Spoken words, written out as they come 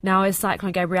Now, as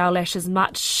Cyclone Gabrielle lashes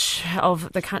much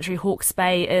of the country, Hawke's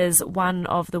Bay is one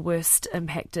of the worst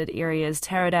impacted areas.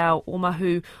 Taradale,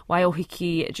 Omahu,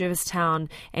 Waiōhiki, Jervistown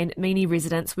and Mini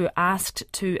residents were asked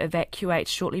to evacuate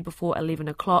shortly before 11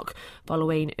 o'clock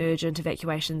following urgent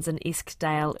evacuations in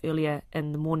Eskdale earlier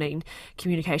in the morning.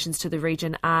 Communications to the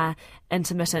region are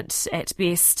intermittent at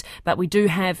best, but we do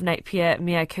have Napier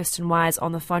Mayor Kirsten Wise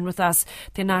on the phone with us.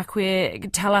 Tēnā koe,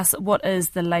 tell us what is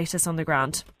the latest on the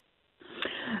ground.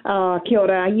 Kia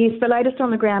ora. Yes, the latest on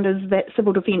the ground is that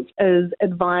Civil Defence is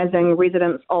advising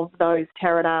residents of those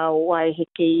Taradale,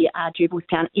 Waiōhiki,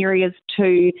 Jervistown areas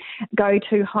to go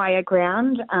to higher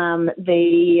ground.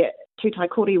 The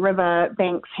Tutaikore River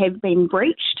banks have been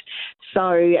breached,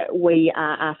 so we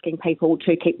are asking people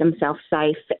to keep themselves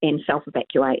safe and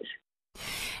self-evacuate.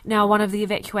 Now, one of the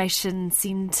evacuation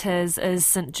centres is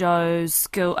St Joe's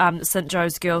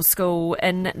Girls' School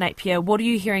in Napier. What are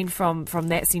you hearing from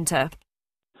that centre?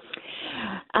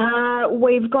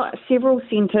 We've got several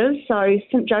centres. So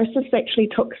St Joseph's actually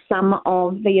took some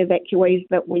of the evacuees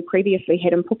that we previously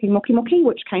had in Pukimokimoki,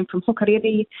 which came from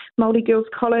Hukarere Māori Girls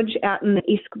College out in the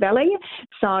Esk Valley.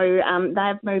 So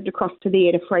they've moved across to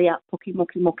there to free up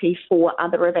Pukimokimoki for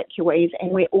other evacuees.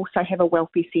 And we also have a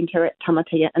welfare centre at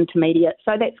Tamatea Intermediate.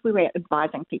 So that's where we're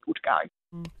advising people to go.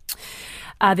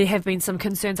 There have been some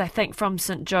concerns, I think, from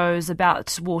St Joe's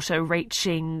about water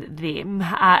reaching them.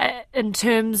 In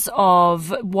terms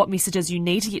of what messages you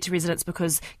need to get to residents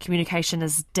because communication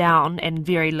is down and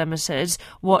very limited,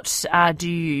 what do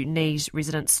you need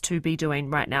residents to be doing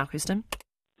right now, Kirsten?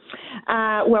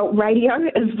 Well, radio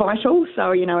is vital,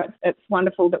 so, it's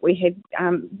wonderful that we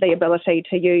have the ability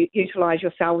to utilise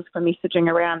yourselves for messaging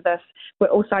around this. We're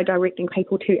also directing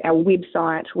people to our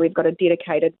website. We've got a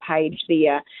dedicated page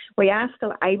there. We are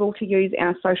still able to use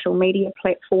our social media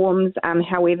platforms,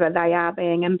 however, they are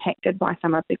being impacted by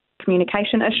some of the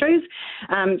communication issues.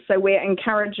 So we're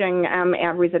encouraging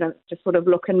our residents to sort of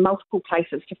look in multiple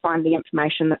places to find the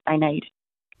information that they need.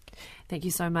 Thank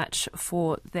you so much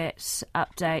for that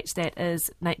update. That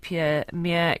is Napier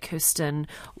Mayor Kirsten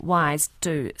Wise.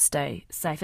 Do stay safe.